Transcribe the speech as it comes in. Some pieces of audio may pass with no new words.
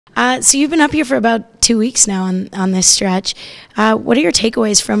So you've been up here for about 2 weeks now on this stretch. What are your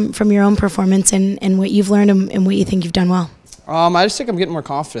takeaways from your own performance and what you've learned and what you think you've done well? I just think I'm getting more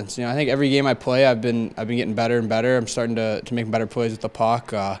confidence. I think every game I play, I've been getting better and better. I'm starting to make better plays with the puck.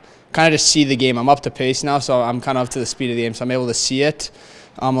 Kind of just see the game. I'm up to pace now, so I'm kind of up to the speed of the game. So I'm able to see it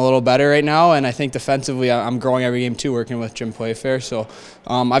a little better right now. And I think defensively, I'm growing every game too, working with Jim Playfair. So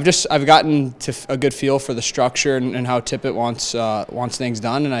I've gotten to a good feel for the structure and how Tippett wants things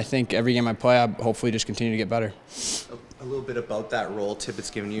done. And I think every game I play, I hopefully just continue to get better. A little bit about that role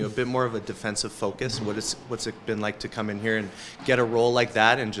Tippett's given you, a bit more of a defensive focus. What's it been like to come in here and get a role like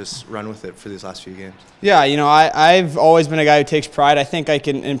that and just run with it for these last few games? Yeah, I've always been a guy who takes pride. I think I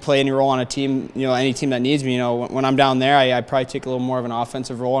can play any role on a team, any team that needs me. When I'm down there, I probably take a little more of an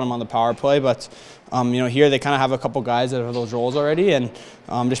offensive role when I'm on the power play. But, here they kind of have a couple guys that have those roles already. And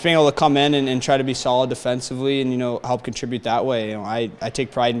just being able to come in and try to be solid defensively and, help contribute that way, I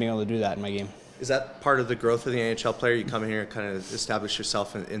take pride in being able to do that in my game. Is that part of the growth of the NHL player? You come in here and kind of establish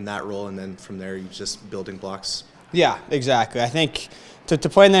yourself in that role, and then from there you just building blocks? Yeah, exactly. I think to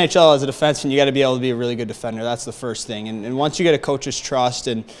play in the NHL as a defenseman, you got to be able to be a really good defender. That's the first thing. And once you get a coach's trust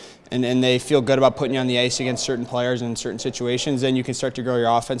and they feel good about putting you on the ice against certain players in certain situations, then you can start to grow your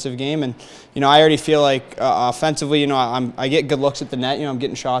offensive game. And I already feel like offensively, I get good looks at the net. I'm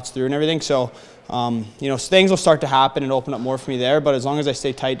getting shots through and everything. So things will start to happen and open up more for me there. But as long as I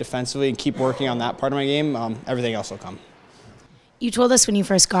stay tight defensively and keep working on that part of my game, everything else will come. You told us when you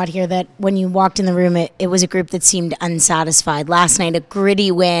first got here that when you walked in the room, it was a group that seemed unsatisfied. Last night, a gritty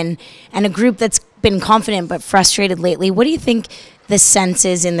win, and a group that's been confident but frustrated lately. What do you think the sense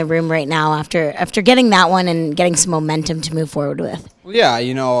is in the room right now after getting that one and getting some momentum to move forward with? Well, yeah,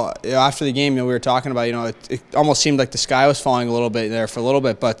 after the game, we were talking about, it almost seemed like the sky was falling a little bit there for a little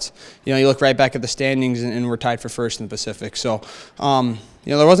bit, but, you look right back at the standings and we're tied for first in the Pacific. So,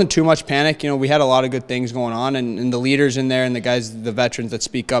 there wasn't too much panic. We had a lot of good things going on, and the leaders in there and the guys, the veterans that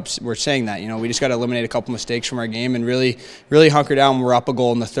speak up, were saying that. We just got to eliminate a couple mistakes from our game and really hunker down when we're up a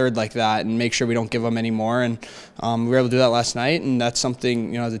goal in the third like that and make sure we don't give them any more. And we were able to do that last night, and that's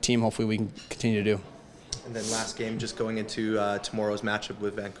something, as a team, hopefully we can continue to do. And then last game, just going into tomorrow's matchup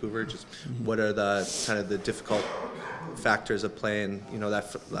with Vancouver, just what are the kind of the difficult factors of playing,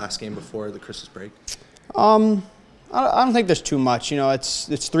 that last game before the Christmas break? I don't think there's too much.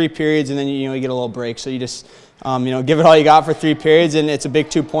 It's 3 periods and then you get a little break. So you just give it all you got for 3 periods, and it's a big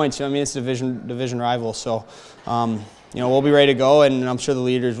 2 points. It's a division rival. So we'll be ready to go, and I'm sure the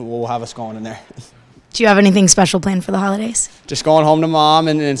leaders will have us going in there. Do you have anything special planned for the holidays? Just going home to mom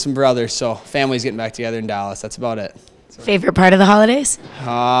and some brothers. So family's getting back together in Dallas. That's about it. Favorite part of the holidays?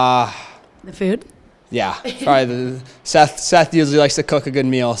 The food? Yeah, probably Seth usually likes to cook a good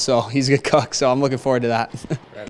meal, so he's a good cook. So I'm looking forward to that.